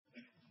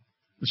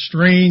The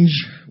strange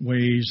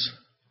ways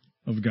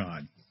of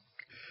God.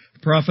 The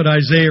prophet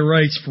Isaiah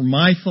writes, "For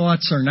my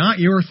thoughts are not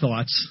your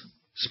thoughts,"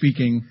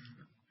 speaking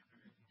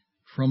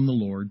from the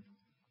Lord,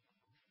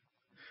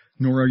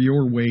 "nor are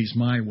your ways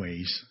my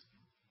ways,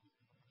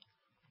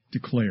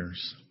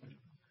 declares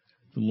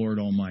the Lord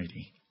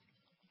Almighty."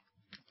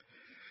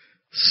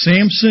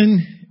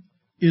 Samson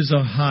is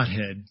a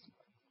hothead.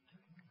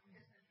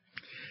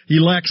 He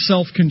lacks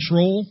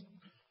self-control.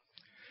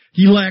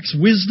 He lacks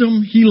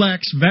wisdom. He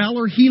lacks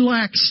valor. He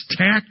lacks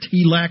tact.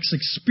 He lacks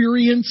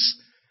experience.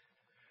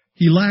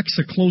 He lacks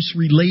a close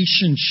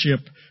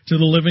relationship to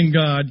the living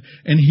God,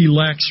 and he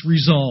lacks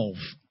resolve.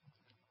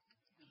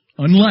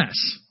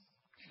 Unless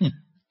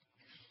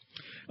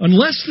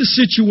the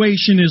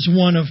situation is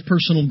one of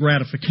personal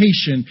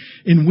gratification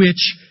in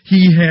which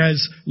he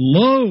has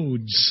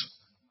loads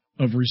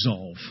of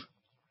resolve.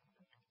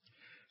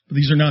 But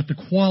these are not the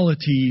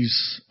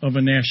qualities of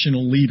a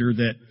national leader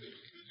that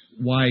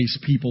wise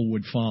people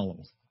would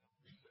follow.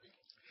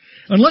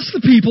 Unless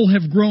the people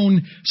have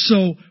grown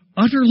so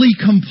utterly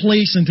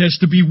complacent as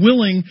to be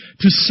willing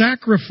to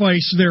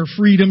sacrifice their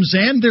freedoms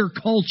and their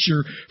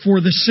culture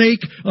for the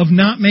sake of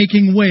not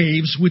making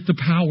waves with the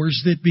powers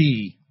that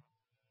be.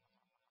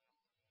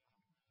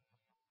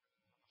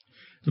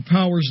 The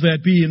powers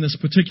that be in this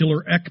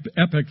particular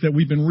epic that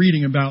we've been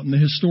reading about in the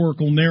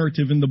historical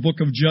narrative in the book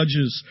of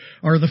Judges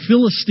are the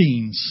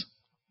Philistines.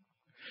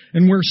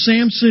 And where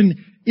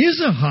Samson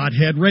is a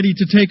hothead ready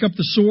to take up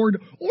the sword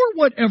or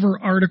whatever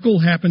article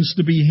happens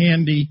to be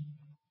handy,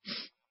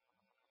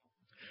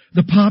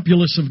 the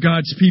populace of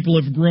God's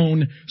people have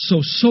grown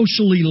so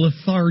socially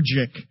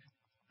lethargic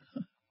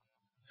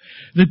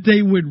that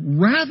they would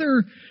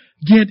rather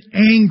get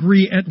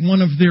angry at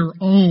one of their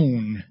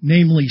own,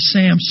 namely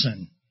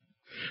Samson,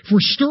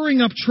 for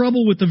stirring up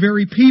trouble with the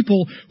very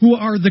people who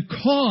are the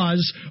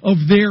cause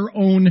of their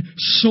own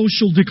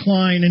social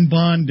decline and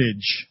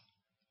bondage.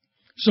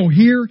 So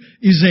here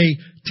is a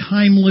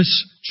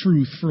timeless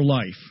truth for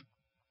life.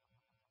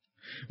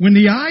 When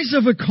the eyes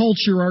of a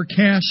culture are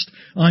cast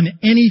on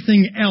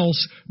anything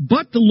else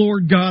but the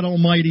Lord God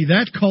Almighty,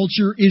 that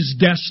culture is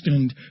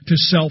destined to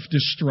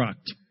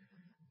self-destruct.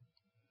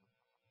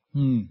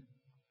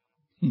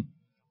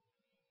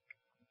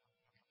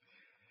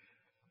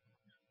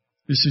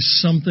 This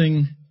is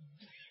something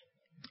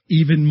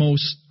even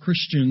most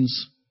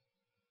Christians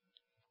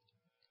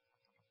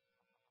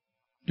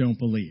don't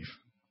believe.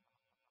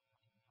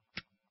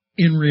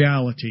 In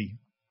reality,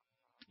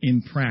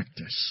 in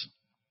practice,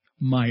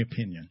 my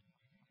opinion.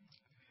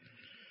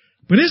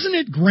 But isn't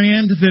it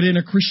grand that in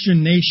a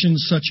Christian nation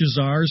such as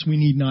ours, we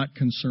need not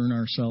concern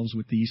ourselves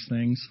with these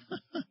things?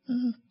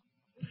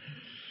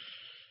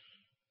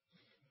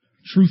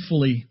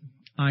 Truthfully,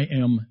 I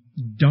am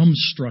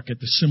dumbstruck at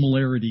the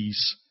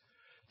similarities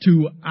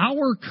to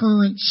our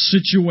current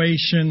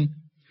situation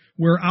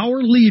where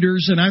our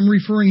leaders, and I'm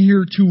referring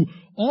here to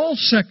all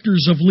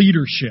sectors of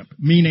leadership,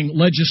 meaning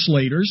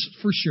legislators,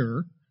 for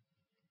sure,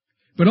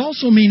 but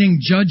also meaning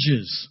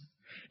judges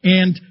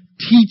and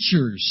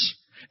teachers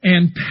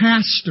and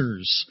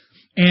pastors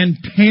and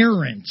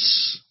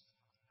parents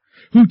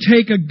who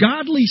take a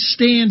godly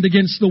stand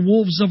against the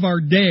wolves of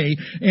our day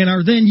and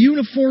are then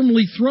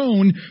uniformly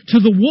thrown to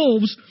the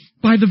wolves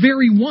by the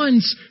very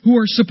ones who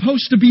are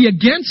supposed to be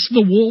against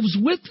the wolves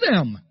with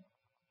them.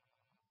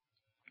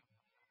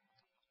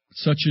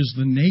 Such is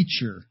the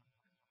nature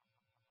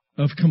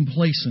of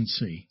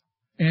complacency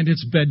and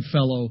its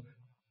bedfellow,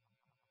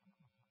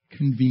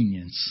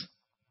 convenience.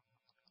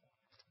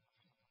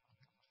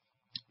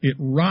 It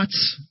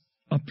rots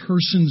a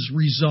person's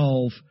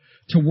resolve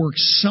to work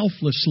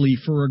selflessly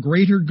for a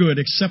greater good,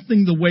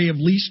 accepting the way of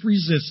least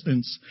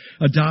resistance,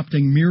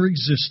 adopting mere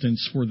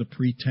existence for the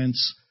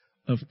pretense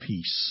of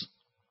peace.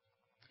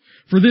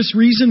 For this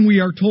reason, we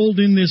are told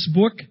in this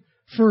book,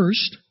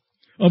 first,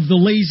 of the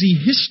lazy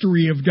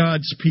history of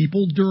God's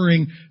people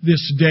during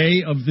this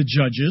day of the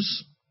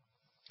judges.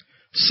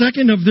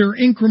 Second, of their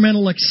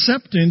incremental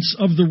acceptance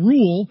of the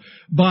rule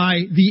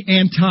by the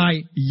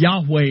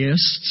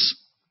anti-Yahwehists,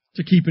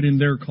 to keep it in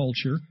their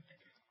culture.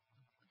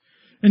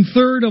 And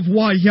third, of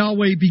why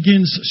Yahweh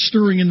begins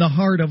stirring in the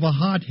heart of a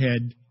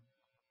hothead,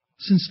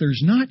 since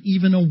there's not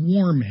even a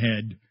warm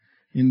head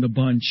in the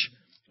bunch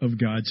of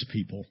God's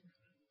people.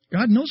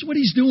 God knows what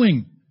He's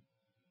doing,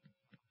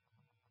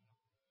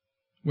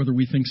 whether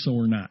we think so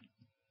or not.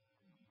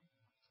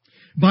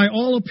 By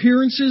all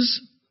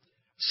appearances,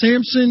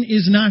 Samson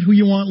is not who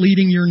you want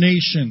leading your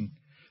nation.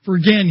 For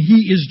again,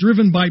 he is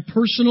driven by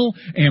personal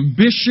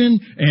ambition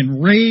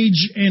and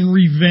rage and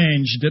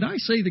revenge. Did I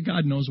say that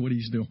God knows what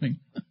He's doing?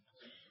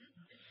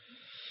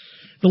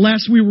 The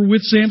last we were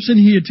with Samson,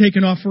 he had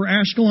taken off for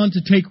Ashkelon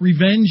to take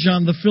revenge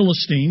on the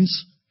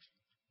Philistines,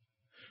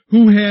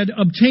 who had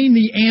obtained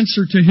the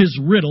answer to his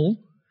riddle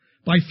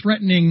by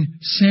threatening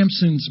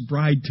Samson's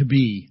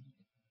bride-to-be.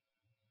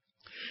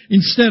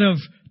 Instead of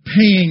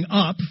paying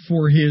up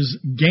for his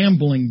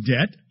gambling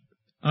debt,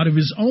 out of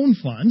his own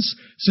funds,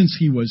 since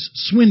he was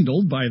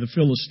swindled by the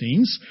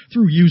Philistines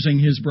through using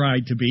his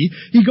bride-to-be.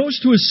 He goes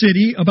to a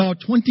city about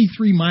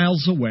 23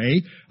 miles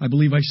away. I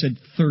believe I said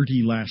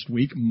 30 last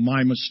week.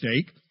 My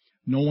mistake.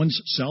 No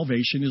one's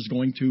salvation is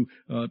going to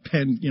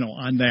depend,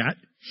 on that.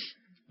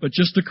 But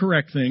just to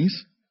correct things.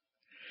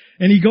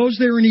 And he goes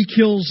there and he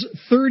kills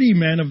 30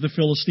 men of the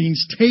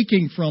Philistines,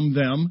 taking from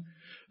them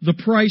the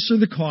price or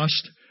the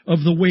cost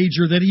of the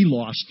wager that he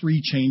lost,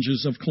 3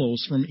 changes of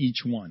clothes from each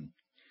one.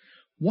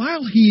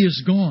 While he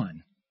is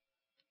gone,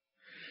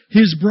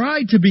 his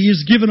bride-to-be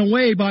is given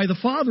away by the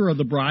father of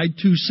the bride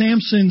to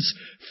Samson's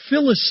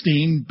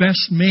Philistine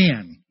best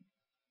man.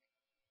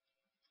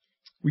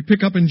 We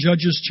pick up in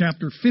Judges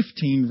chapter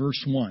 15,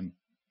 verse 1.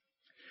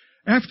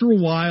 After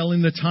a while,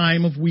 in the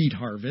time of wheat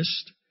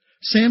harvest,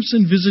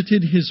 Samson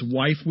visited his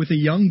wife with a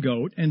young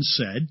goat and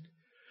said,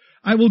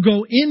 "I will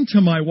go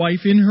into my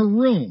wife in her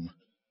room."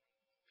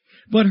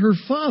 But her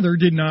father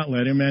did not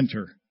let him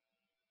enter.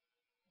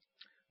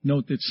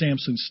 Note that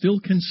Samson still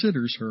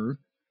considers her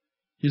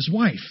his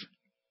wife,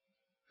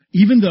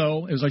 even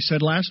though, as I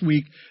said last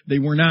week, they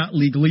were not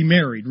legally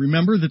married.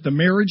 Remember that the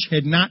marriage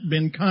had not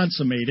been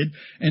consummated,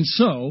 and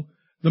so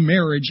the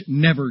marriage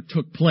never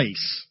took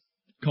place,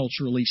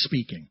 culturally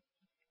speaking.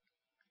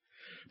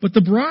 But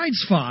the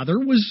bride's father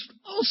was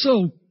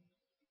also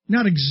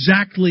not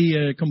exactly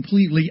a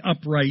completely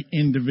upright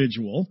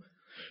individual,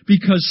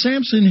 because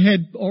Samson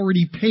had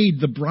already paid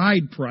the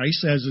bride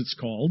price, as it's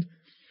called,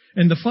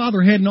 and the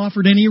father hadn't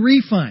offered any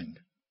refund,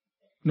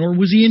 nor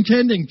was he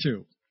intending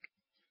to.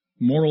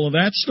 Moral of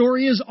that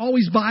story is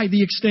always buy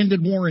the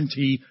extended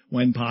warranty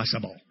when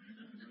possible.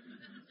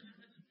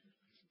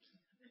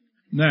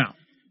 Now,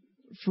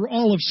 for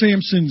all of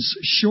Samson's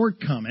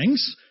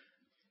shortcomings,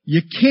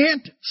 you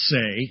can't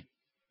say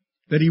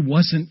that he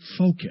wasn't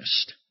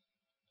focused.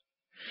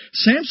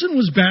 Samson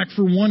was back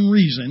for one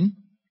reason,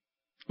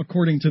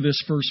 according to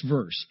this first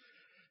verse.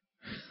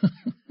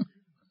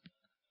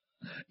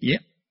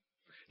 Yep.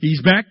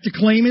 He's back to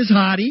claim his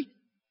hottie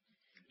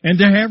and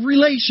to have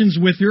relations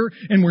with her,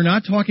 and we're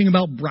not talking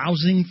about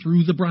browsing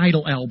through the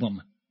bridal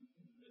album.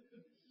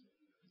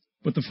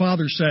 But the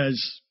father says,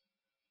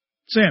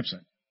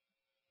 "Samson,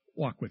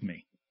 walk with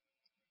me."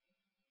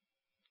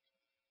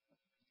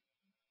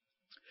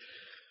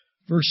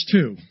 Verse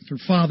 2, her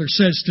father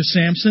says to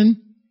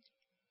Samson,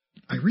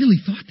 "I really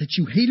thought that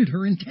you hated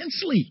her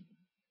intensely,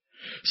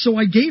 so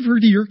I gave her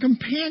to your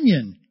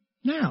companion.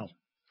 Now,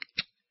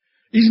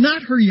 is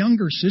not her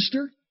younger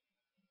sister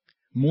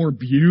more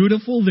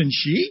beautiful than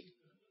she?"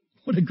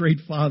 What a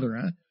great father,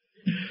 huh?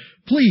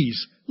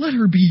 "Please, let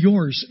her be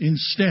yours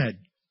instead."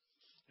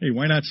 Hey,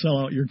 why not sell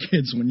out your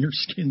kids when your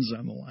skin's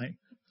on the line?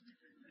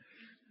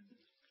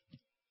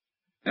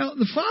 Now,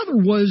 the father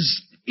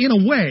was, in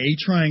a way,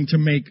 trying to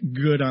make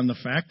good on the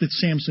fact that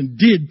Samson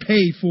did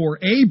pay for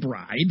a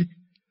bride,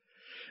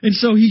 and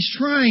so he's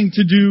trying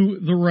to do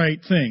the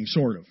right thing,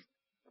 sort of.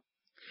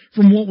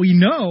 From what we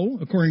know,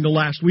 according to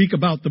last week,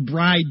 about the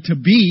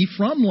bride-to-be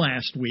from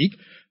last week,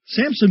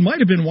 Samson might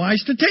have been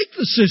wise to take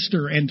the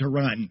sister and to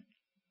run.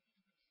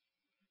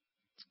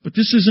 But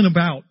this isn't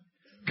about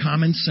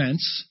common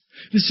sense.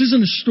 This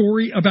isn't a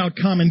story about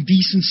common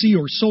decency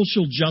or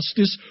social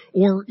justice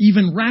or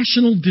even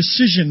rational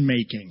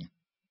decision-making.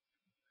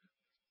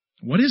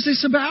 What is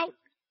this about?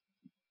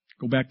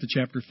 Go back to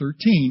chapter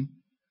 13,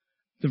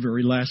 the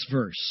very last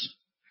verse.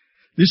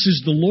 This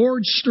is the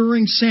Lord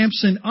stirring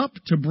Samson up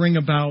to bring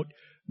about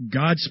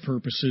God's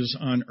purposes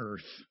on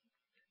earth.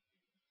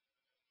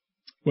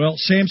 Well,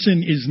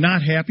 Samson is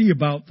not happy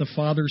about the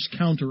father's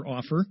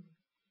counteroffer.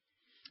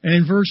 And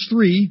in verse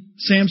 3,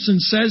 Samson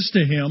says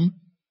to him,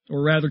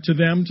 or rather to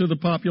them, to the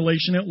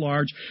population at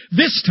large,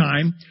 "This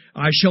time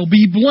I shall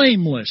be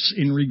blameless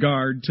in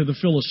regard to the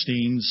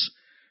Philistines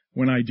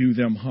when I do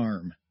them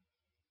harm."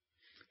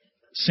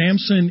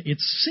 Samson, it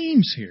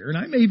seems here, and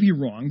I may be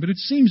wrong, but it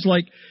seems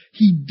like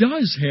he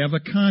does have a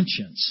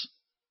conscience.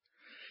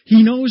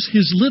 He knows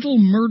his little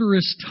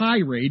murderous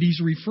tirade he's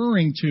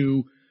referring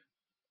to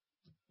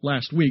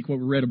last week, what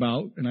we read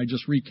about, and I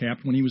just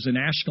recapped, when he was in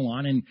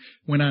Ashkelon and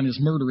went on his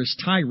murderous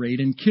tirade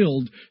and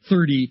killed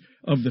 30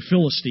 of the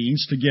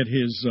Philistines to get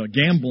his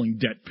gambling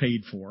debt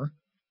paid for.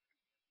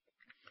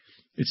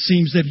 It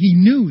seems that he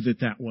knew that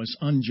that was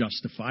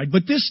unjustified,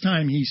 but this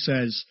time he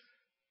says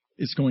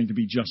it's going to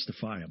be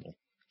justifiable.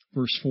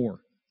 Verse 4.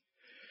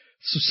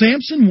 So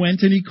Samson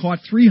went and he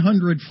caught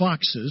 300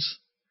 foxes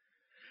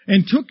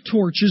and took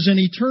torches, and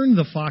he turned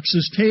the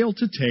foxes tail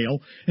to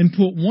tail and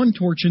put one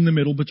torch in the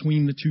middle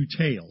between the two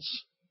tails.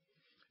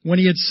 When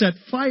he had set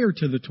fire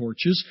to the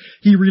torches,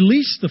 he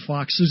released the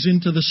foxes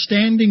into the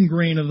standing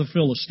grain of the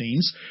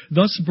Philistines,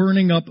 thus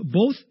burning up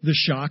both the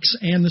shocks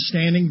and the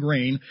standing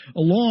grain,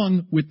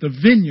 along with the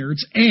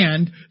vineyards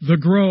and the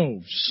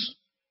groves.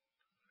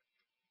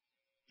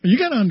 You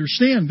got to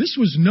understand, this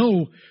was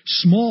no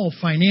small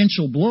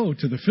financial blow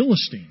to the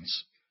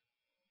Philistines.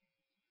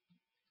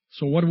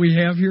 So what do we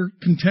have here?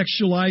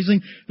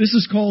 Contextualizing. This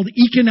is called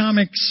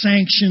economic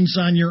sanctions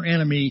on your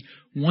enemy,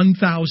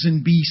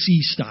 1000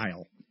 BC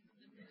style.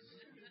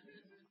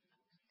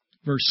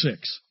 Verse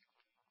 6.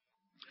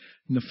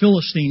 And the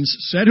Philistines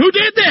said, "Who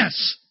did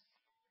this?"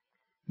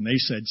 And they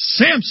said,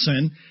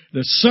 "Samson,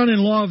 the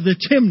son-in-law of the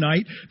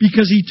Timnite,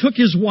 because he took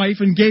his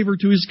wife and gave her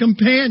to his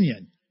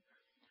companion."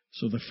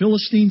 So the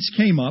Philistines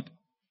came up,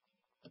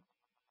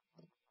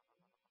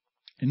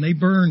 and they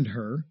burned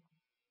her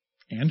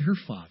and her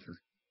father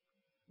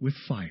with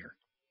fire.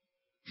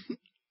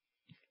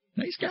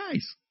 Nice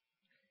guys.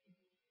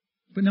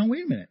 But now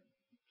wait a minute.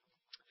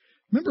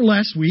 Remember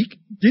last week,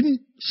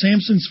 didn't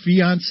Samson's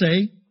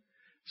fiancée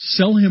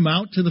sell him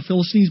out to the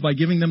Philistines by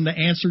giving them the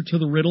answer to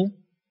the riddle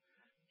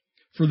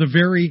for the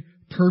very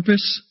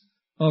purpose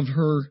of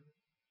her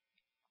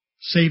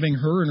saving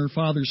her and her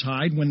father's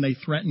hide when they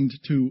threatened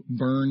to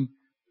burn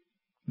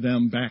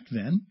them back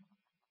then?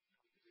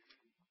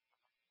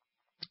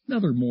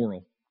 Another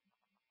moral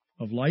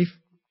of life: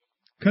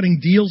 cutting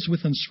deals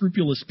with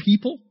unscrupulous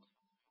people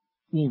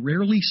will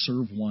rarely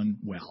serve one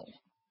well.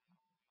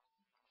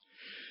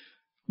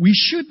 We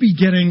should be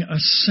getting a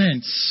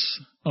sense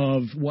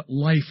of what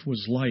life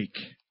was like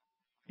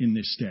in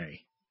this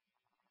day,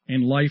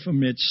 and life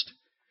amidst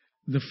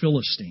the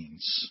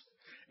Philistines,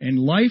 and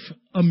life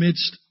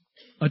amidst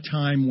a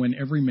time when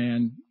every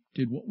man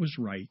did what was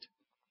right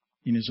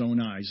in his own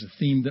eyes, a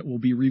theme that will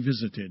be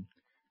revisited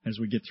as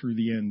we get through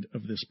the end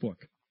of this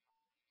book.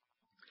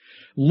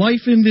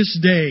 Life in this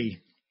day,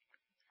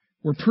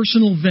 where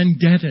personal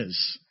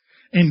vendettas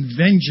and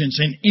vengeance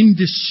and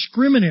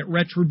indiscriminate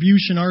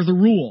retribution are the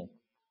rule.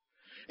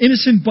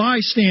 Innocent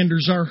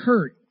bystanders are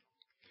hurt,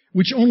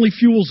 which only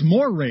fuels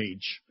more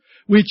rage,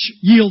 which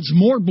yields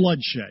more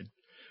bloodshed,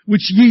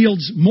 which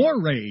yields more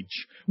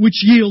rage,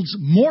 which yields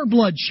more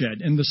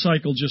bloodshed, and the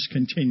cycle just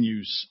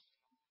continues.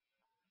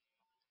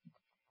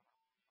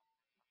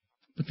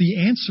 But the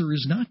answer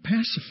is not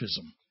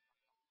pacifism.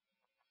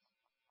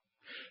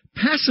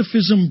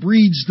 Pacifism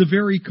breeds the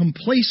very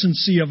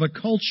complacency of a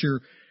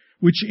culture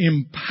which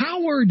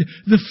empowered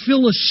the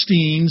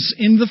Philistines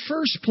in the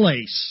first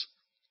place.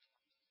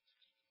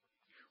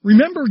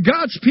 Remember,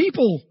 God's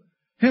people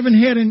haven't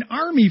had an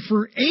army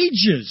for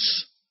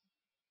ages.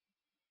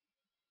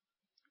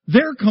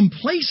 Their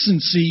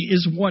complacency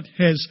is what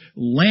has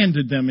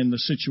landed them in the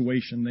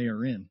situation they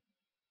are in.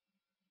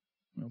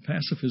 Well,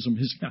 pacifism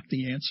is not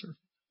the answer.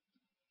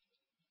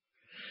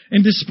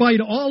 And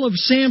despite all of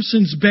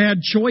Samson's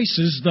bad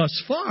choices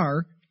thus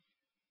far,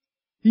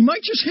 he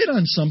might just hit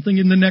on something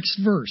in the next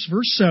verse.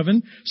 Verse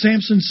 7,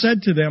 Samson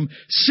said to them,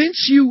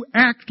 "Since you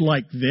act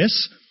like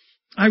this,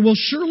 I will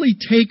surely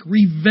take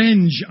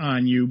revenge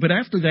on you, but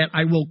after that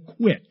I will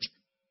quit."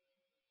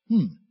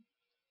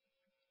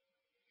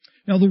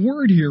 Now the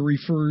word here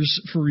for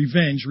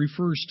revenge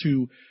refers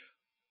to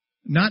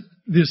not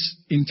this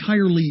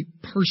entirely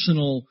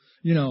personal,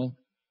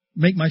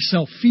 make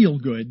myself feel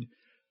good,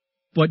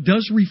 but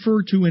does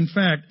refer to, in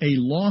fact, a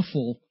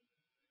lawful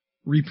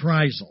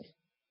reprisal.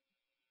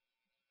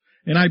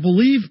 And I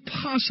believe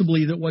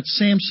possibly that what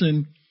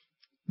Samson,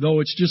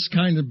 though it's just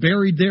kind of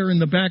buried there in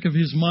the back of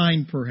his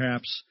mind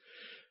perhaps,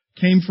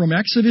 came from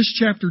Exodus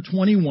chapter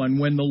 21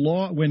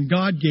 when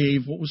God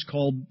gave what was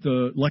called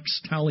the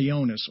lex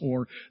talionis,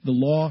 or the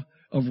law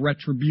of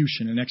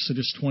retribution in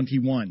Exodus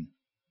 21.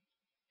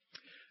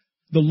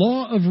 The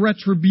law of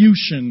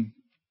retribution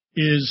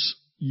is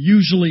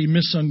usually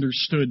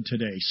misunderstood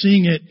today,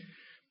 seeing it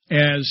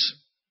as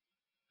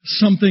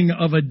something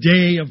of a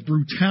day of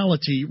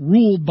brutality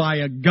ruled by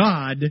a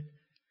God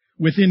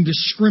with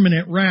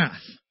indiscriminate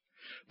wrath.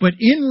 But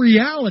in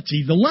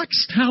reality, the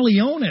lex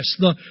talionis,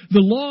 the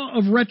law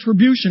of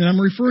retribution, and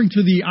I'm referring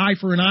to the eye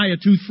for an eye, a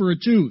tooth for a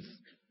tooth,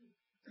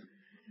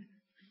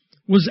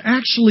 was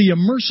actually a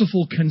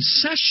merciful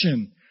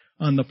concession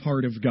on the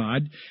part of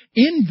God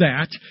in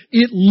that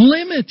it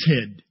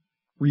limited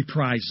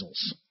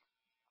reprisals.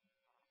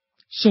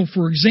 So,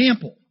 for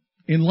example,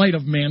 in light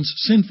of man's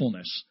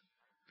sinfulness,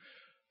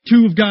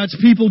 two of God's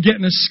people get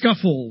in a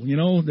scuffle.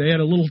 They had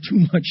a little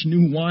too much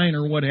new wine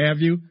or what have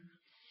you.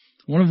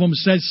 One of them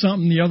says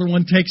something, the other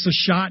one takes a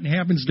shot and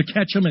happens to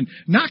catch him and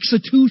knocks a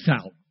tooth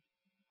out.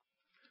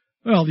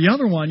 Well, the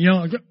other one,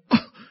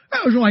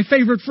 that was my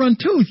favorite front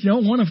tooth,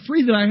 one of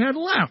three that I had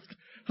left.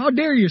 How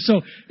dare you?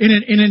 So,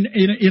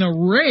 in a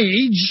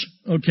rage,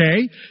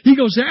 he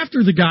goes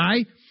after the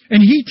guy,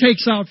 and he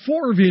takes out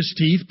 4 of his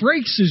teeth,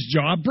 breaks his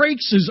jaw,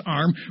 breaks his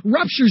arm,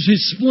 ruptures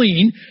his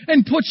spleen,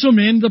 and puts him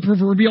in the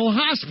proverbial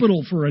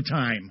hospital for a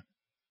time.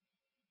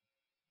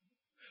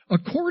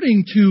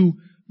 According to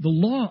the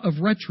law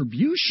of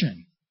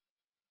retribution,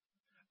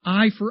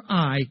 eye for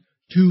eye,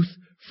 tooth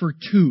for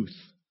tooth,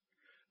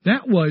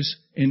 that was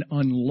an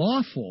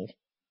unlawful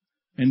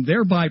and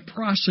thereby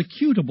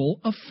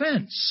prosecutable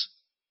offense.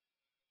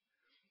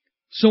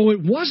 So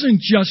it wasn't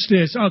just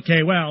this,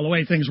 the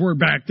way things were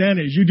back then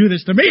is you do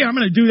this to me, I'm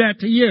going to do that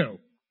to you.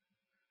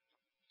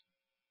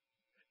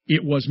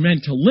 It was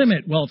meant to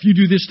limit, if you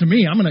do this to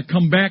me, I'm going to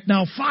come back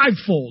now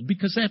 5-fold,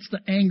 because that's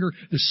the anger,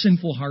 the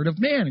sinful heart of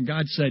man. And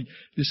God said,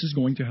 this is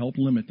going to help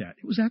limit that.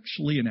 It was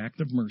actually an act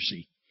of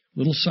mercy.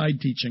 Little side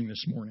teaching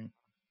this morning.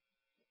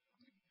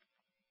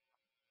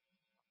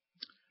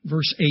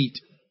 Verse 8.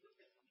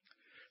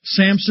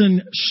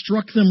 Samson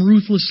struck them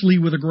ruthlessly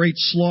with a great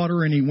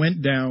slaughter, and he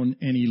went down,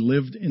 and he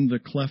lived in the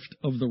cleft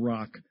of the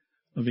rock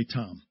of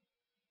Etam.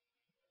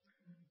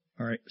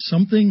 All right,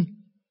 something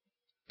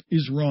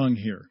is wrong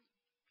here.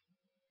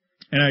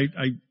 And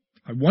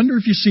I wonder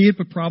if you see it,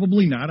 but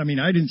probably not. I mean,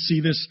 I didn't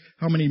see this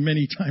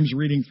many times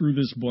reading through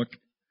this book.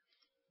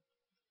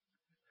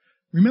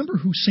 Remember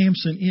who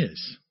Samson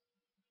is.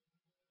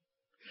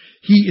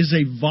 He is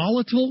a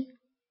volatile,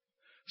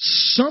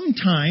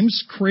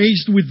 sometimes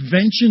crazed with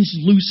vengeance,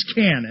 loose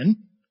cannon.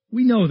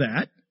 We know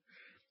that.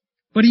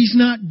 But he's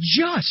not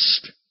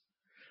just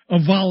a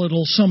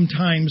volatile,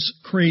 sometimes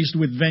crazed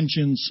with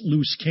vengeance,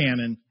 loose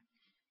cannon.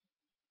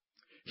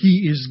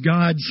 He is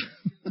God's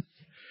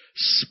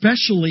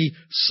specially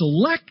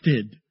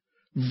selected,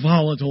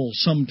 volatile,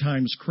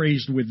 sometimes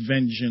crazed with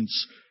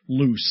vengeance,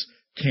 loose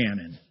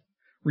cannon.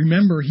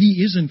 Remember,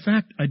 he is in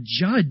fact a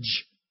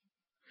judge.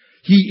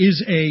 He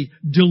is a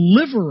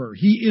deliverer.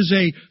 He is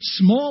a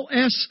small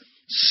s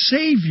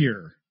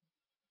savior,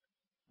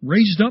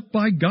 raised up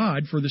by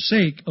God for the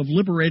sake of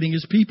liberating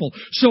his people.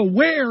 So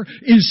where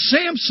is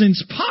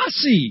Samson's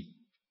posse?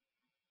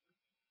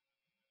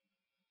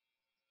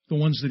 The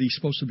ones that he's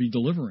supposed to be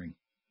delivering.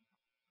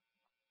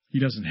 He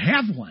doesn't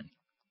have one.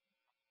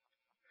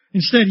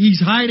 Instead,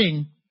 he's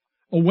hiding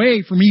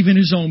away from even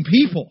his own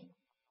people.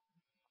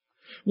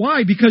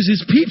 Why? Because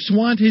his peeps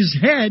want his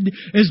head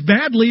as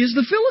badly as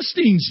the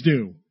Philistines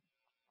do.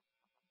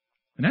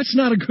 And that's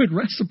not a good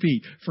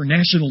recipe for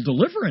national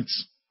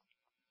deliverance.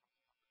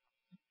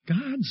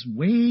 God's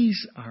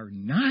ways are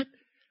not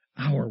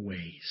our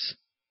ways.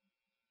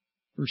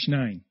 Verse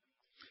 9.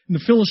 And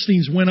the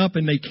Philistines went up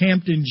and they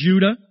camped in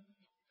Judah,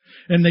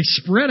 and they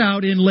spread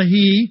out in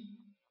Lehi.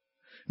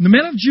 And the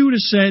men of Judah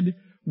said,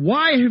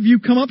 "Why have you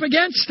come up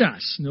against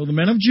us?" No, the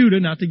men of Judah,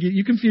 not to get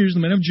you confused, the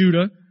men of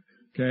Judah,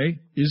 okay,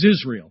 is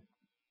Israel.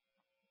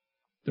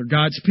 They're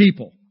God's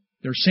people.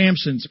 They're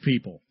Samson's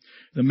people.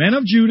 The men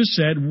of Judah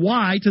said,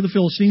 "Why to the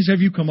Philistines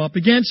have you come up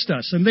against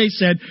us?" And they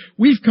said,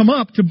 "We've come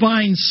up to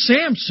bind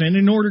Samson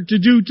in order to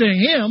do to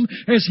him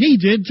as he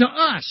did to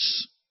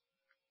us."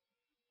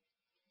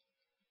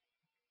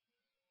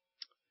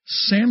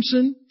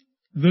 Samson,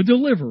 the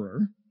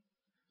deliverer,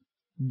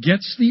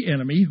 gets the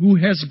enemy who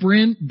has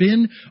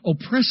been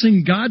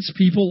oppressing God's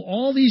people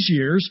all these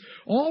years,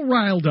 all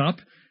riled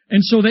up,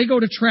 and so they go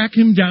to track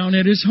him down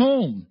at his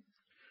home.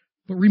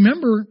 But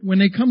remember, when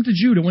they come to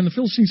Judah, when the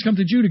Philistines come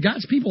to Judah,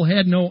 God's people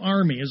had no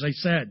army, as I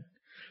said.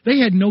 They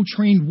had no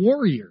trained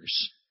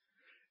warriors.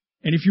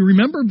 And if you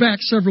remember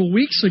back several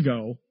weeks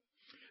ago,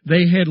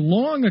 they had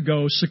long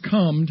ago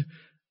succumbed,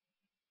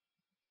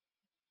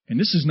 and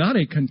this is not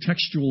a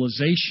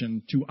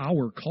contextualization to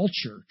our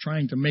culture,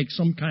 trying to make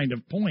some kind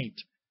of point.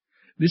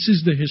 This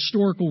is the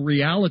historical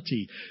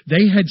reality.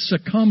 They had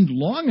succumbed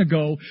long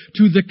ago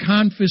to the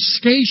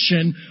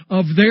confiscation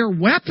of their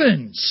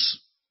weapons,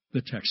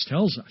 the text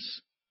tells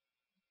us.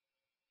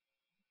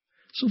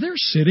 So they're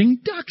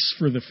sitting ducks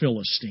for the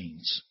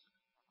Philistines.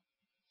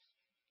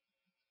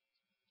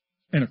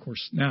 And of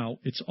course, now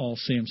it's all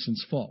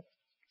Samson's fault.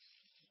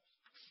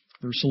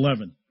 Verse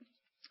 11.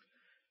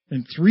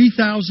 And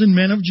 3,000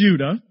 men of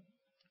Judah,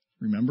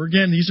 remember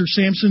again, these are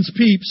Samson's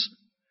peeps,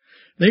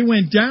 they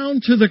went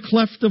down to the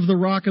cleft of the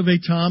rock of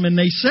Etam, and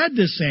they said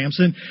to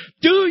Samson,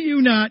 "Do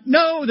you not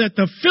know that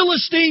the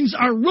Philistines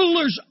are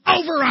rulers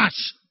over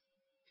us?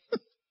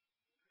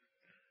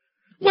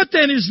 What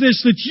then is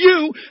this that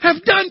you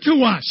have done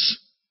to us?"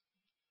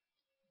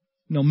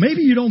 Now,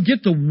 maybe you don't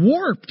get the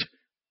warped,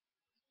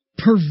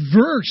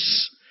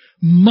 perverse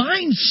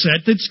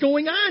mindset that's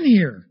going on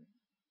here.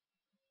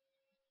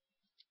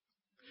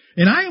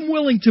 And I am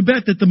willing to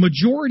bet that the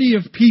majority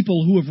of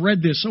people who have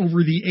read this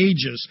over the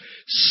ages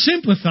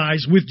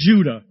sympathize with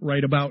Judah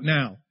right about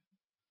now.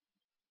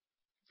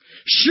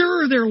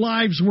 Sure, their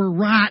lives were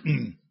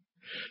rotten.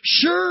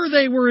 Sure,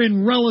 they were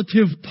in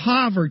relative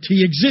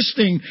poverty,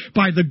 existing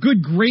by the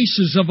good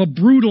graces of a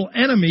brutal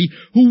enemy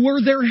who were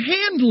their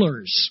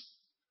handlers.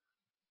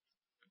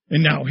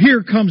 And now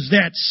here comes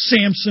that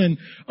Samson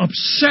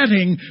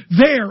upsetting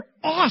their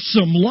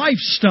awesome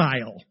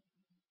lifestyle.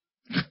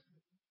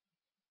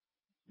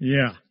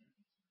 Yeah.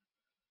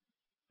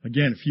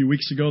 Again, a few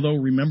weeks ago, though,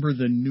 remember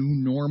the new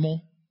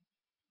normal?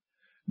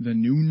 The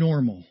new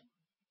normal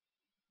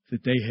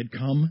that they had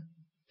come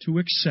to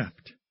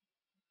accept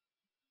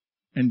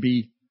and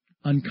be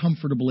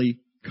uncomfortably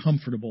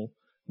comfortable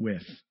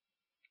with.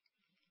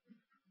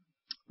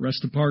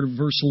 Rest of part of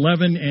verse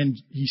 11, and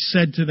he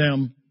said to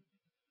them,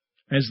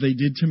 "As they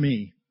did to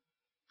me,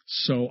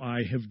 so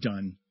I have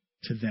done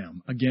to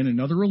them." Again,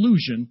 another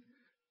allusion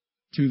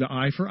to the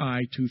eye for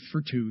eye, tooth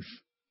for tooth.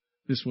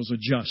 This was a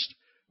just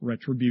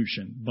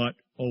retribution, but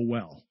oh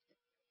well.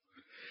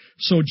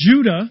 So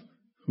Judah,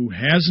 who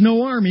has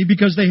no army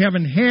because they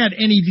haven't had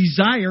any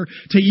desire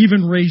to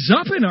even raise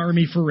up an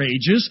army for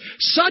ages,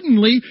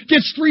 suddenly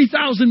gets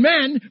 3,000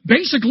 men,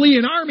 basically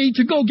an army,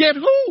 to go get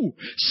who?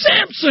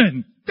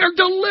 Samson, their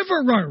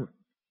deliverer.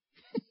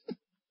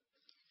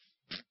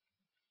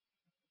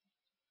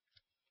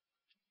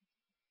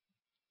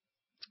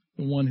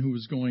 the one who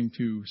was going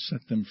to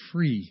set them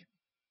free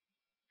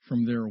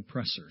from their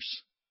oppressors.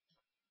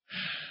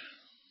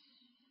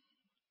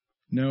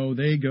 No,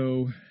 they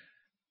go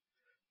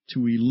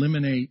to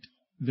eliminate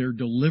their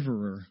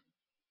deliverer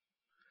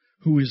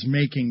who is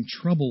making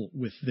trouble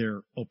with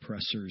their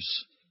oppressors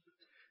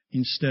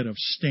instead of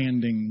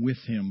standing with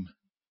him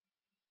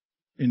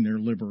in their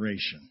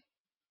liberation.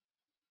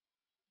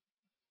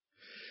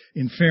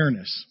 In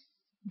fairness,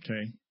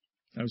 okay,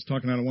 I was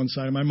talking out of one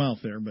side of my mouth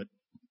there, but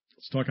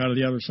let's talk out of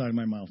the other side of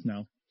my mouth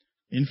now.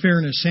 In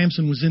fairness,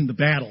 Samson was in the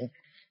battle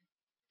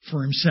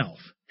for himself.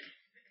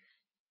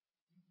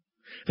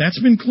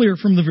 That's been clear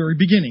from the very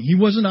beginning. He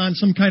wasn't on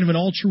some kind of an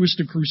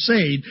altruistic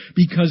crusade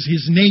because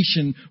his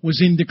nation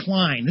was in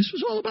decline. This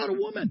was all about a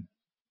woman.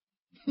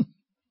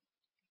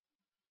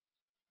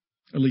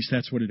 At least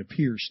that's what it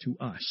appears to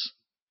us.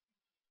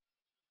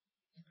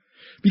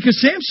 Because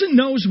Samson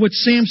knows what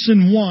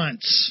Samson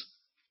wants.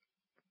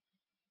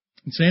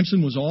 And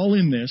Samson was all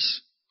in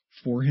this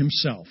for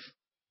himself.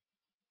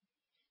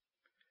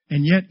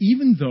 And yet,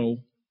 even though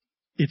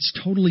it's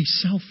totally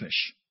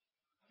selfish,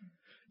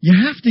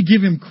 you have to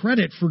give him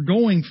credit for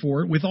going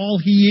for it with all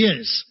he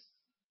is.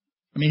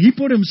 I mean, he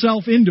put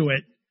himself into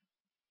it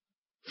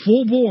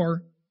full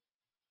bore.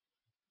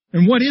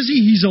 And what is he?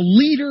 He's a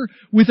leader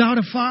without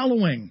a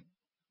following.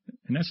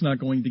 And that's not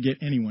going to get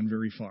anyone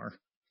very far.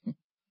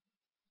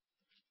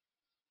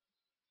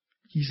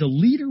 He's a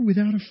leader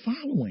without a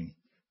following.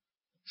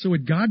 So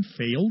had God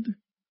failed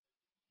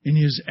in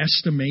his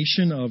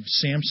estimation of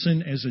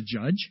Samson as a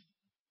judge?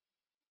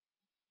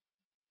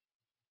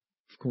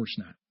 Of course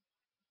not.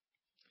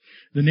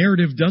 The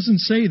narrative doesn't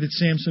say that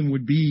Samson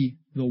would be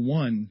the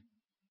one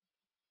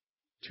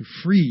to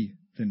free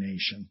the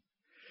nation.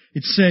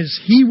 It says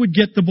he would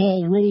get the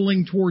ball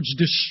rolling towards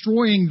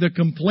destroying the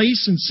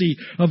complacency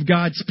of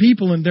God's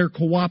people and their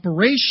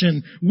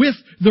cooperation with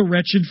the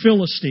wretched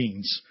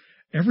Philistines.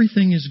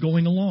 Everything is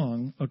going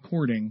along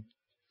according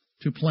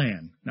to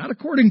plan. Not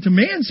according to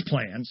man's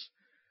plans,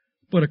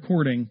 but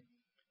according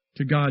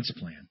to God's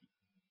plan.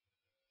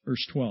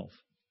 Verse 12.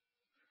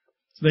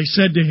 So they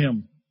said to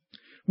him,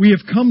 "We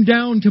have come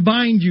down to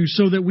bind you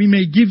so that we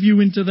may give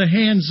you into the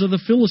hands of the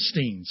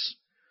Philistines."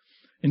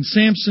 And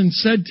Samson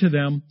said to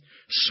them,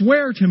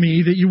 "Swear to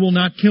me that you will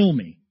not kill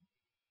me."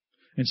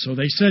 And so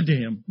they said to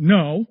him,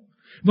 "No,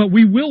 but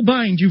we will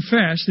bind you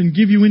fast and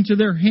give you into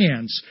their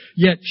hands,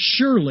 yet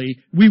surely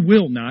we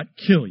will not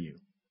kill you."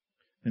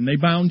 And they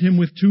bound him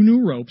with 2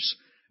 new ropes,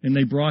 and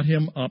they brought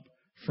him up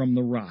from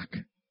the rock.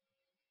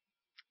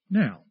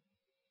 Now,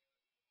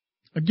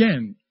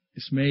 again,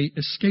 this may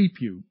escape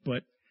you,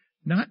 but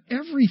not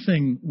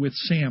everything with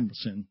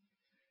Samson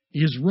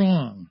is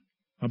wrong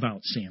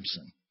about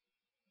Samson.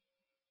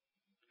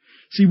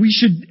 See, we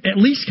should at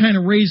least kind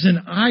of raise an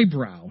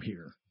eyebrow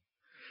here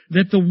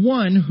that the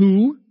one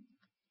who,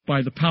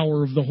 by the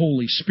power of the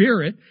Holy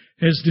Spirit,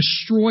 has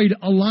destroyed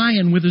a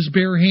lion with his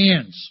bare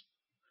hands,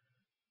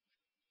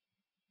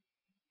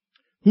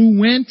 who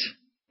went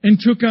and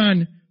took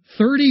on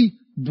 30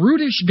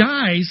 brutish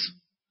guys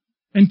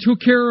and took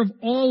care of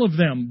all of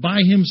them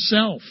by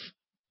himself.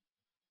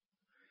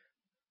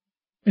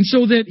 And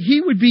so that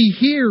he would be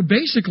here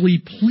basically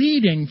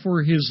pleading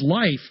for his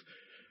life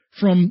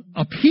from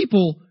a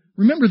people,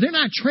 remember, they're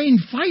not trained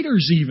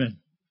fighters even,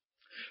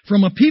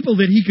 from a people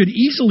that he could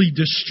easily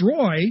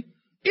destroy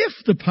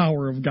if the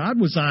power of God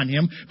was on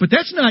him. But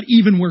that's not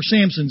even where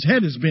Samson's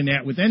head has been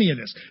at with any of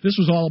this. This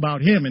was all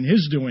about him and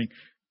his doing.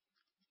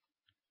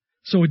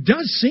 So it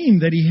does seem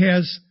that he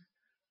has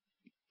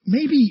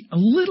maybe a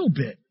little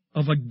bit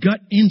of a gut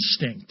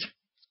instinct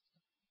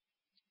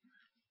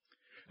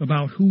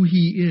about who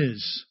he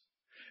is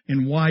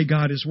and why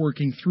God is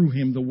working through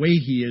him the way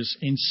he is,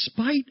 in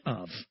spite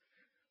of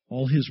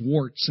all his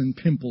warts and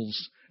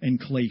pimples and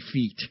clay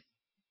feet.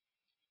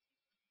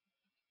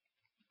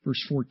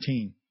 Verse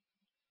 14.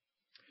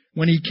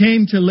 When he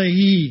came to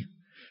Lehi,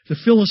 the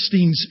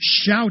Philistines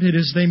shouted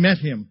as they met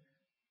him.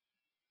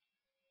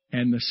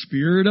 And the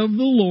Spirit of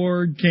the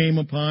Lord came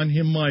upon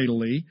him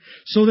mightily,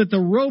 so that the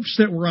ropes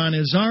that were on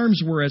his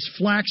arms were as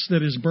flax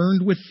that is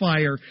burned with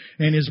fire,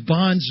 and his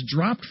bonds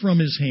dropped from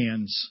his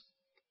hands.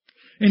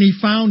 And he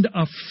found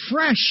a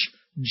fresh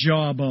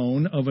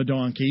jawbone of a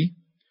donkey,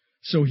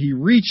 so he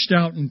reached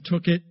out and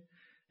took it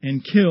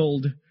and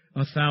killed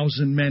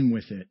 1,000 men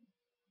with it.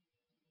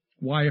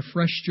 Why a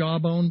fresh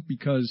jawbone?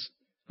 Because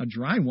a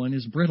dry one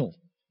is brittle.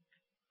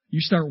 You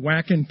start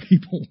whacking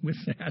people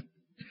with that,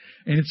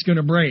 and it's going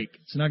to break.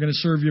 It's not going to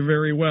serve you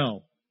very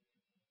well.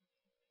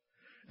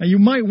 Now you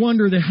might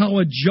wonder how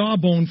a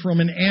jawbone from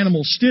an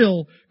animal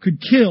still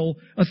could kill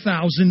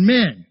 1,000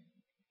 men.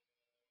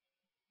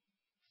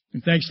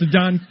 And thanks to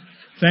Don,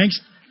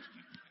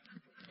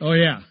 oh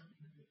yeah,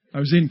 I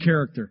was in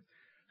character.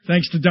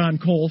 Thanks to Don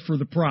Cole for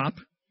the prop.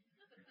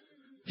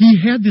 He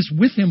had this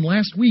with him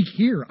last week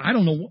here. I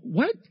don't know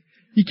what.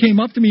 He came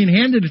up to me and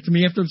handed it to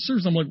me after the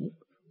service. I'm like,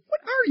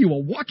 what are you, a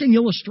walking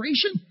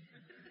illustration?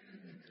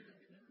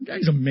 The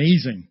guy's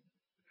amazing.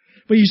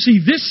 But you see,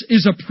 this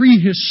is a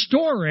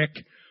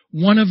prehistoric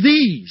one of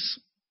these.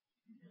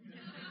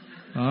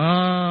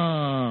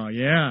 Oh,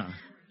 yeah.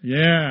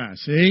 Yeah,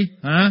 see?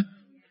 Huh?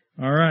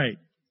 All right.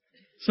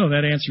 So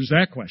that answers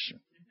that question.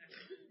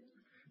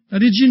 Now,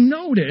 did you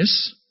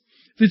notice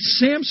that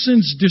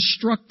Samson's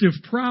destructive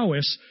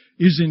prowess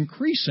is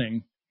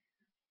increasing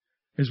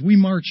as we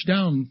march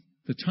down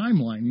the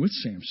timeline with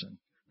Samson?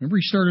 Remember,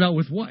 he started out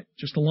with what?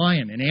 Just a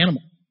lion, an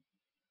animal.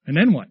 And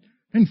then what?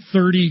 And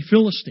 30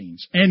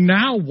 Philistines. And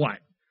now what?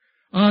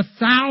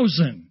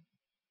 1,000.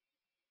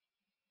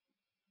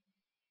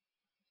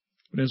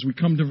 But as we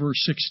come to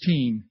verse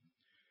 16,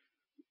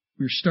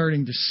 we're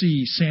starting to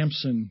see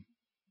Samson,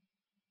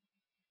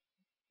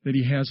 that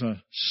he has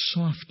a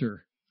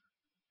softer,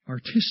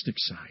 artistic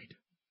side.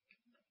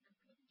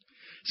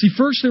 See,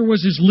 first there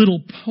was his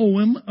little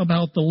poem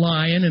about the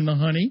lion and the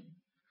honey,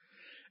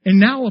 and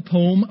now a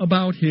poem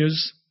about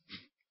his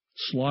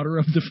slaughter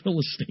of the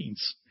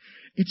Philistines.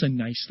 It's a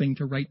nice thing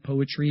to write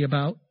poetry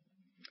about.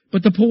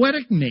 But the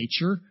poetic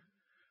nature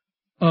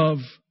of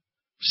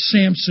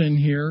Samson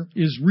here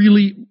is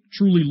really,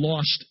 truly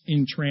lost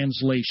in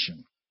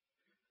translation.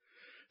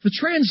 The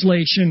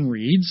translation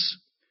reads,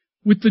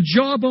 with the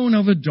jawbone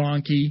of a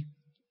donkey,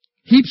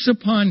 heaps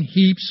upon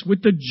heaps,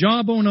 with the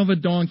jawbone of a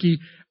donkey,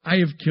 I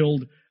have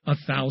killed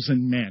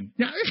 1,000 men.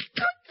 Now,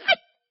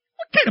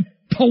 what kind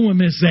of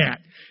poem is that?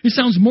 It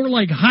sounds more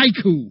like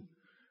haiku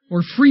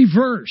or free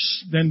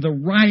verse than the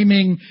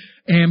rhyming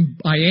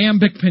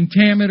iambic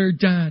pentameter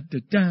da da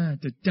da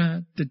da da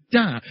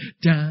da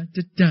da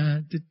da da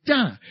da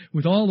da,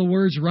 with all the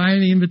words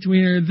rhyming in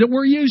between that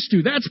we're used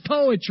to. That's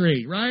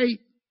poetry, right?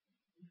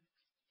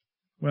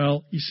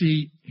 Well, you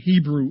see,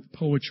 Hebrew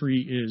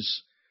poetry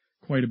is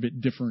quite a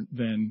bit different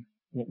than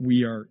what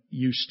we are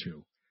used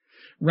to.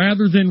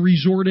 Rather than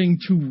resorting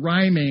to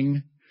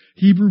rhyming,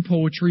 Hebrew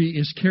poetry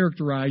is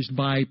characterized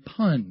by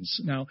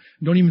puns. Now,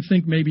 don't even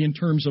think maybe in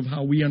terms of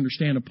how we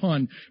understand a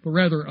pun, but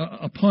rather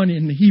a pun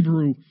in the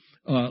Hebrew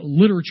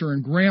literature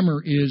and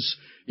grammar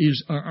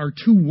are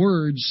two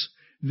words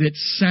that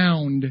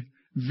sound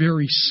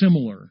very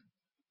similar,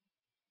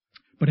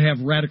 but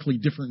have radically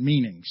different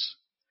meanings.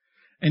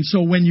 And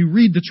so when you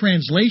read the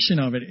translation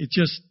of it,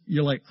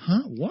 you're like,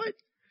 huh, what?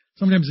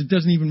 Sometimes it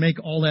doesn't even make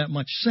all that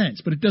much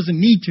sense, but it doesn't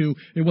need to.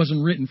 It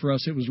wasn't written for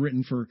us. It was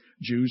written for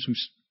Jews who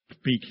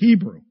speak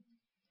Hebrew.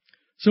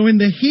 So in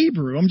the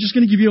Hebrew, I'm just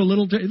going to give you a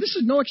little, this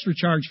is no extra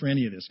charge for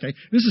any of this, okay?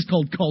 This is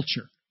called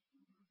culture,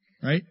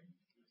 right?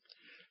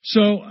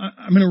 So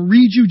I'm going to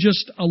read you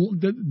just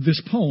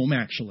this poem,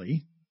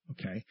 actually,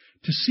 okay,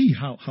 to see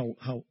how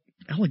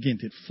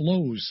elegant it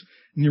flows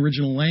in the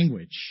original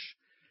language.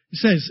 It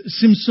says,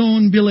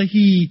 Simson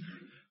bilahi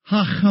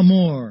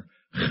ha-chamor,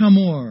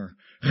 chamor,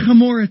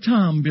 chamor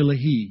etam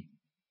bilahi.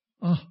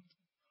 Oh.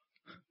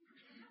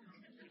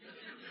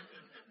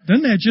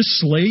 Doesn't that just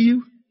slay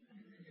you?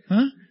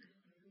 Huh?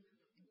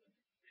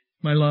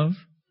 My love?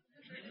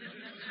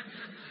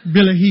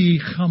 Bilahi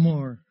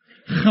chamor,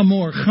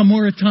 chamor,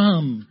 chamor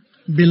etam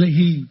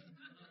bilahi.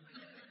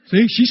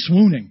 See, she's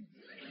swooning.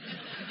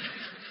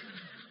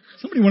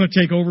 Somebody want to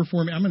take over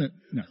for me?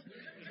 No.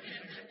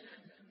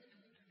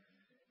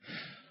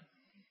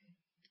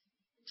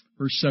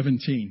 Verse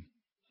 17.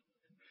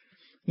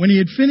 When he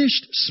had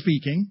finished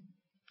speaking,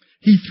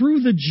 he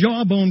threw the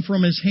jawbone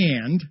from his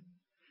hand,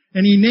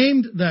 and he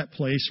named that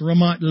place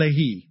Ramat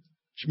Lehi,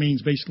 which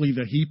means basically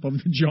the heap of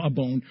the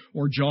jawbone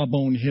or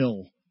jawbone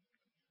hill.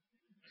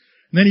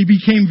 And then he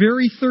became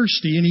very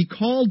thirsty, and he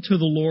called to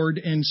the Lord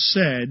and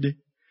said,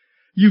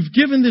 You've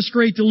given this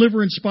great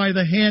deliverance by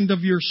the hand of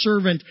your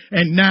servant,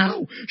 and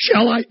now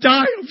shall I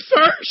die of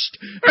thirst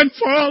and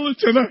fall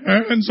into the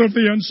hands of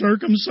the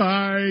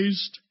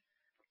uncircumcised?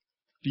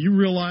 Do you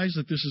realize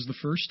that this is the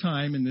first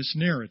time in this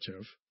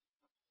narrative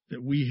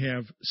that we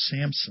have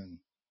Samson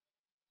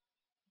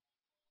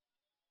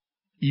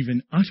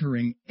even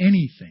uttering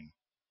anything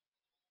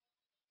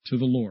to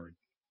the Lord?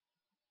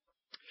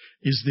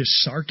 Is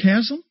this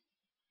sarcasm?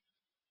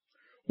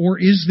 Or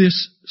is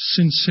this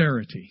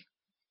sincerity?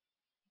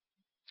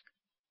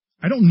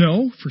 I don't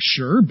know for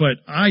sure, but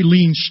I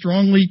lean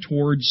strongly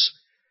towards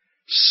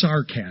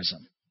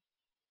sarcasm.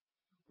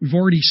 We've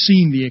already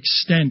seen the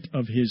extent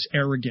of his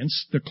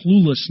arrogance, the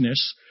cluelessness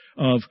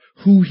of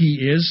who he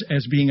is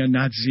as being a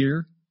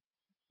Nazir,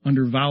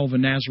 under vow of a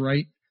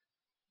Nazirite,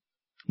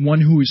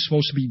 one who is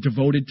supposed to be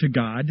devoted to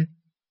God.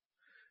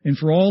 And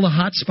for all the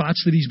hot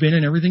spots that he's been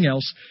and everything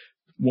else,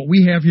 what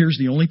we have here is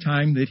the only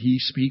time that he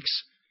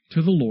speaks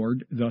to the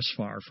Lord thus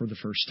far for the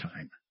first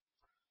time.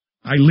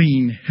 I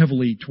lean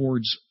heavily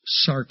towards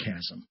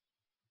sarcasm.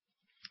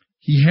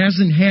 He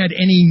hasn't had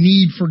any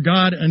need for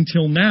God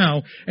until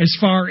now as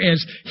far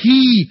as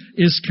he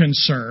is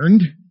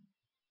concerned.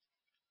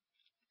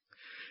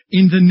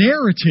 In the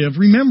narrative,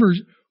 remember,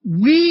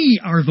 we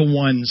are the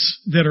ones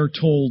that are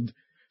told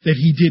that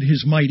he did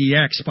his mighty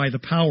acts by the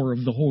power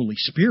of the Holy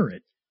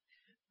Spirit.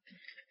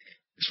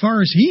 As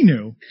far as he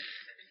knew,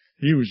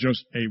 he was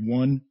just a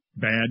one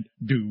bad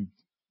dude.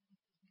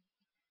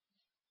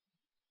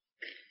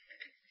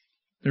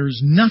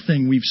 There's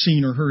nothing we've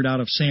seen or heard out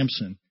of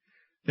Samson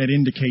that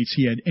indicates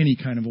he had any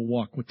kind of a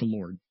walk with the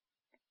Lord.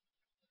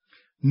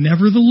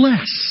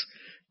 Nevertheless,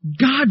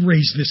 God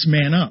raised this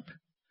man up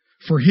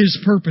for His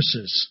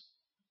purposes.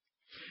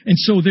 And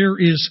so there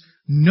is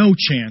no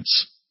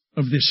chance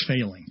of this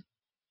failing.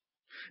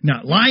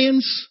 Not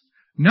lions,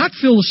 not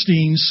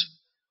Philistines,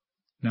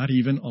 not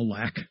even a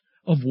lack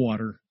of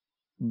water,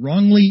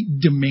 wrongly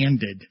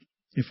demanded,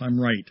 if I'm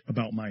right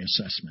about my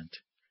assessment.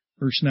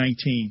 Verse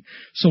 19.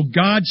 So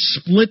God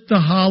split the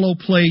hollow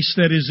place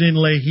that is in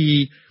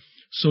Lehi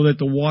so that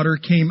the water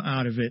came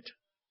out of it.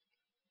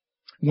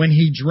 When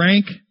he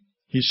drank,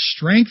 his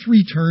strength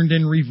returned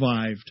and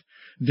revived.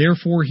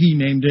 Therefore he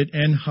named it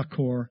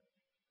En-Hakor,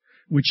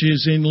 which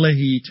is in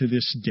Lehi to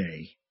this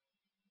day.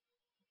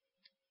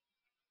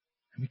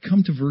 And we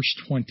come to verse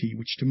 20,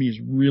 which to me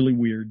is really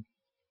weird.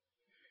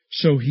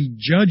 So he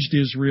judged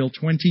Israel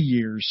 20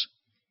 years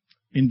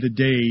in the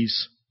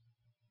days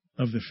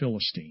of the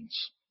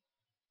Philistines.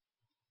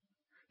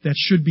 That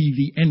should be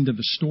the end of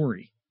the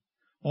story.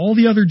 All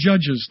the other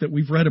judges that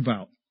we've read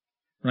about,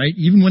 right?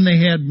 Even when they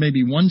had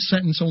maybe one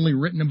sentence only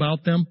written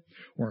about them,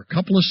 or a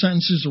couple of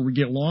sentences, or we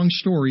get long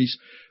stories,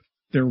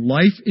 their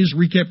life is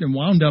recapped and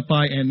wound up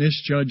by, and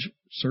this judge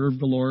served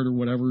the Lord, or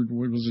whatever,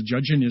 was a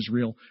judge in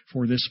Israel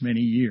for this many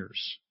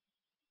years.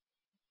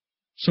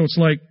 So it's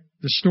like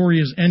the story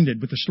is ended,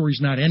 but the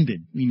story's not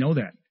ended. We know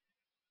that.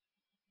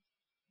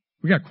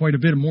 We got quite a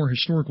bit of more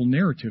historical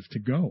narrative to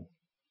go.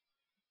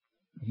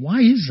 Why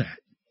is that?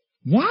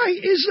 Why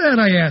is that,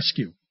 I ask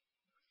you?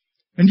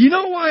 And do you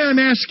know why I'm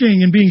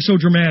asking and being so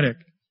dramatic?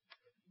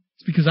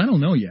 It's because I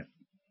don't know yet.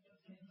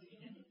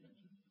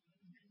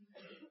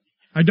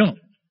 I don't.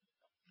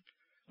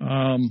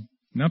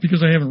 Not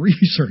because I haven't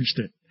researched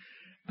it.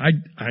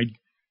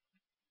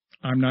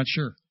 I'm not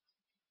sure.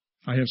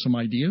 I have some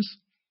ideas.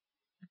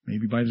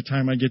 Maybe by the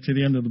time I get to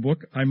the end of the book,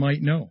 I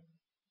might know.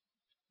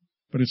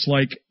 But it's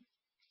like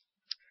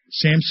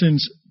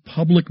Samson's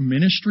public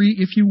ministry,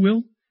 if you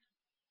will,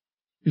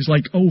 is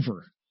like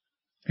over.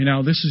 And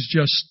now this is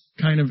just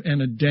kind of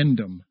an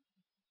addendum,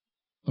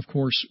 of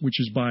course, which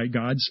is by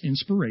God's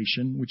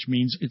inspiration, which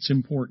means it's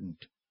important.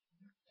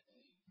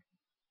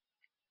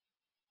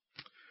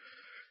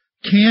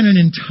 Can an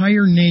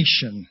entire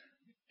nation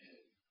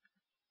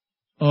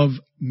of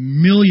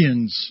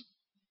millions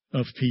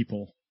of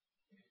people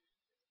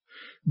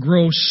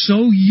grow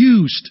so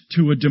used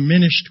to a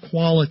diminished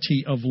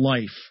quality of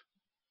life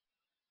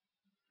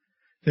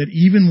that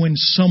even when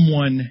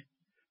someone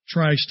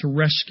tries to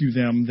rescue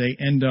them, they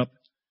end up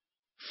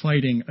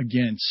fighting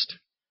against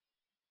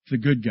the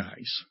good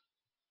guys?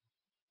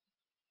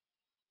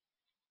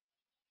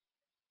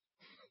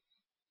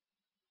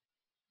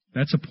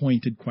 That's a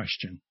pointed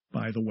question,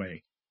 by the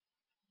way.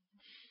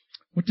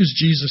 What does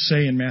Jesus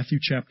say in Matthew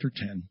chapter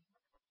 10?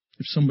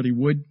 If somebody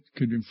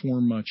could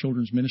inform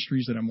children's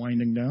ministries that I'm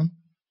winding down.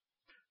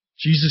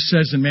 Jesus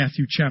says in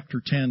Matthew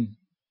chapter 10,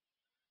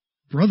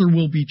 brother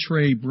will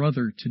betray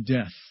brother to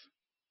death,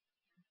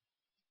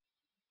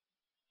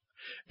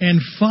 and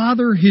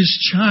father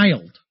his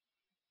child,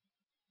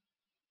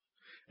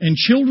 and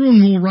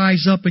children will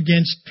rise up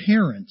against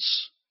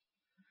parents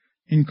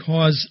and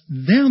cause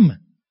them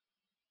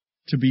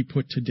to be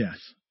put to death.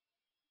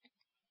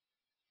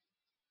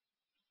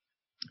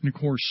 And of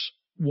course,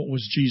 what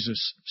was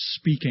Jesus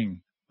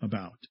speaking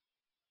about?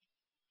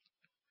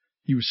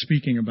 He was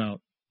speaking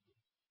about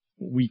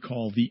what we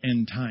call the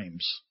end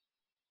times.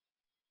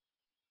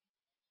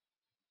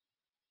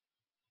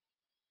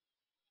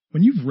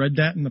 When you've read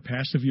that in the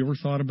past, have you ever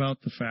thought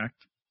about the fact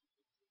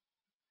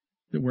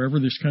that wherever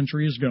this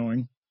country is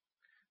going,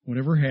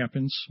 whatever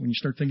happens, when you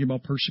start thinking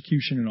about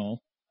persecution and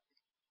all,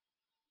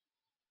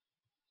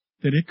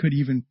 that it could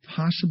even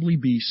possibly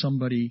be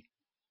somebody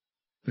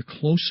the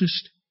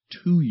closest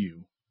to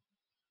you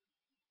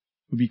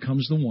who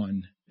becomes the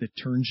one that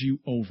turns you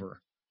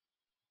over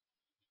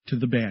to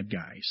the bad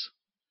guys?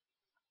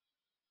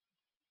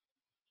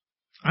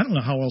 I don't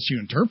know how else you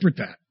interpret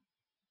that.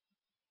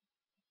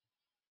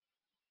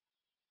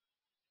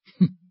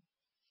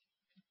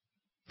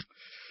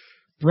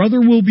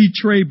 Brother will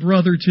betray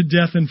brother to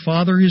death, and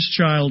father his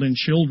child, and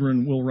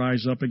children will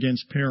rise up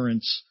against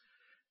parents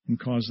and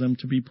cause them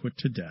to be put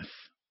to death.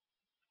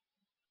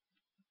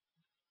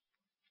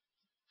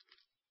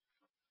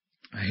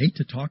 I hate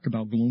to talk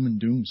about gloom and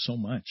doom so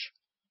much,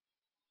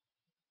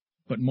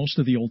 but most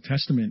of the Old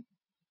Testament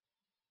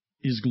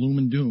is gloom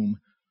and doom,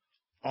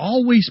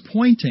 always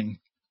pointing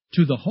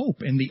to the hope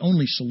and the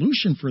only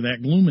solution for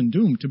that gloom and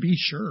doom, to be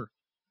sure.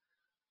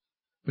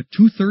 But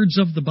 2/3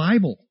 of the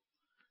Bible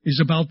is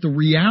about the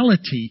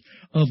reality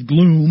of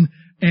gloom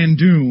and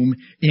doom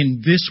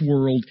in this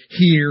world,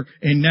 here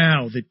and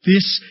now. That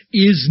this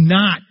is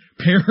not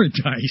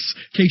paradise,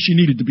 in case you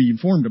needed to be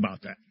informed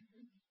about that.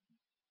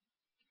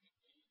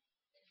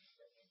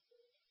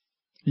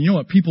 You know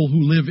what? People who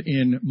live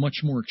in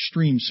much more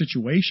extreme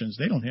situations,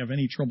 they don't have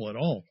any trouble at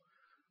all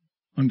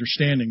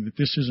understanding that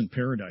this isn't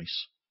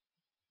paradise.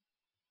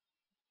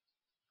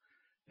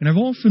 And I've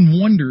often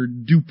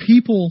wondered, do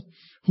people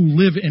who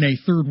live in a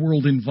third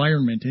world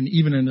environment, and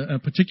even in a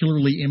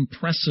particularly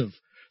impressive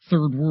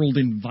third world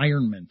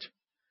environment,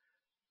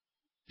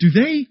 do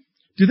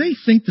Do they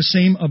think the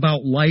same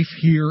about life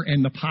here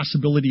and the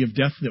possibility of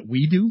death that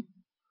we do?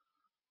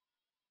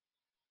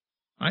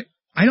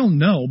 I don't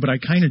know, but I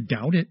kind of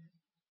doubt it.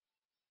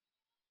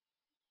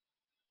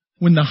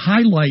 When the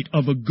highlight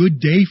of a good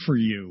day for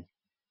you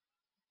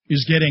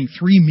is getting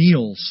 3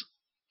 meals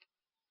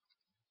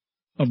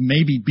of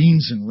maybe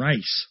beans and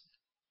rice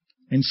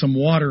and some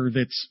water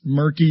that's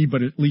murky,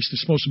 but at least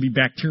is supposed to be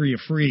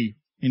bacteria-free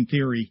in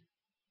theory.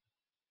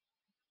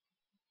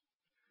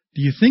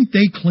 Do you think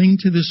they cling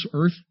to this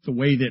earth the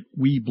way that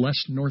we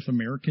blessed North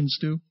Americans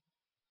do?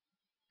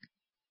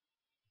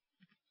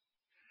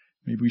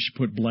 Maybe we should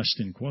put blessed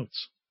in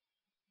quotes.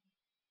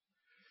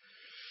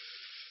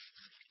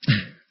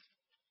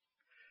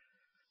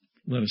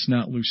 Let us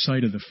not lose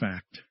sight of the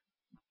fact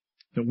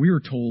that we are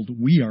told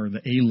we are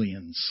the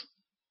aliens.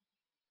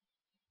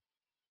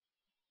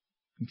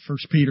 In 1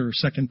 Peter or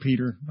 2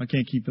 Peter, I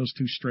can't keep those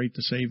two straight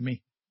to save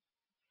me.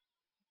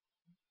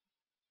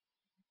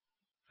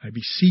 I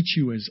beseech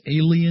you as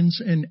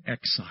aliens and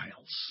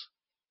exiles,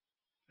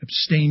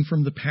 abstain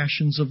from the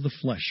passions of the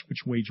flesh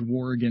which wage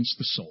war against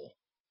the soul.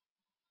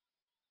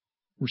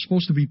 We're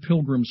supposed to be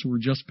pilgrims who are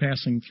just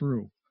passing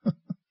through,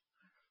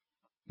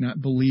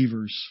 not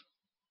believers,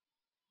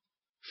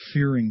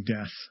 fearing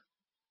death,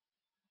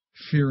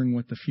 fearing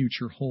what the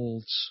future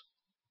holds,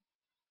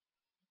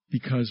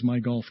 because my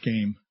golf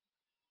game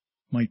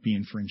might be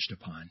infringed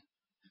upon.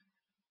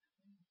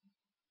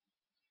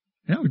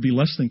 And that would be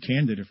less than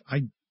candid if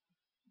I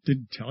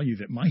didn't tell you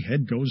that my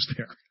head goes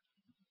there.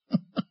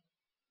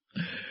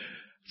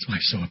 That's why I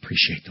so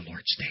appreciate the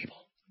Lord's table.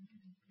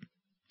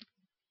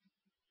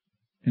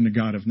 And the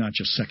God of not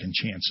just second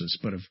chances,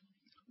 but of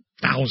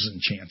 1,000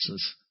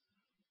 chances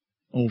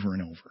over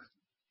and over.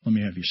 Let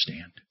me have you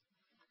stand.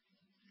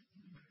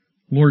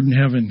 Lord in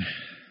heaven,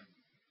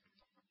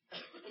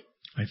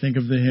 I think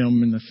of the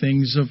hymn, and the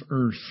things of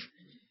earth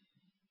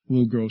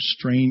will grow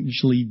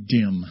strangely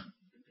dim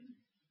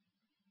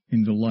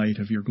in the light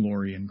of your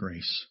glory and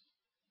grace.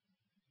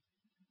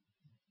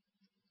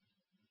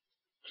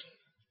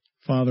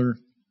 Father,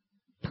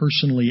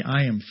 personally,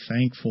 I am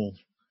thankful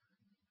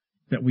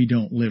that we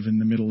don't live in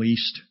the Middle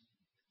East.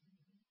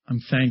 I'm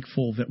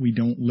thankful that we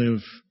don't live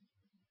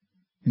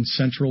in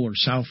Central or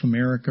South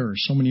America or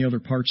so many other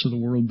parts of the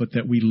world, but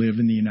that we live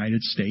in the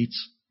United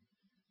States.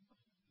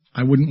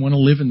 I wouldn't want to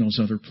live in those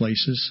other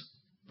places,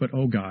 but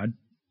oh God,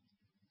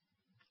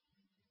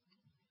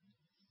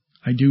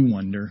 I do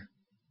wonder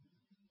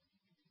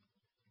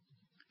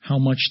how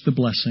much the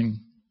blessing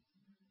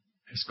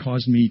has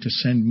caused me to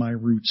send my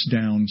roots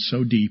down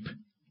so deep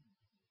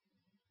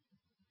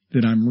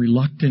that I'm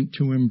reluctant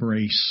to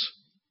embrace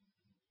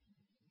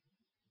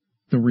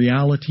the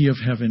reality of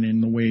heaven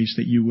in the ways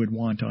that you would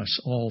want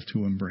us all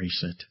to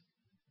embrace it,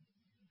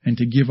 and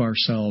to give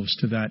ourselves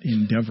to that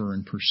endeavor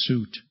and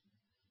pursuit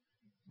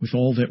with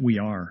all that we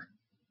are.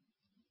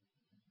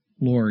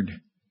 Lord,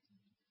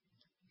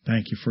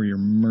 thank you for your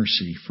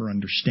mercy, for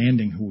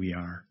understanding who we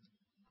are,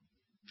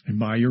 and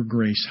by your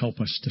grace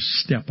help us to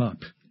step up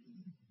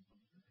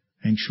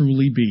and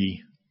truly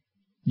be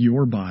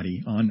your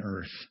body on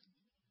earth.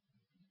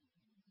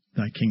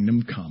 Thy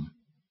kingdom come.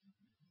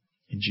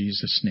 In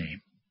Jesus'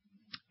 name,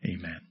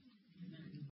 amen.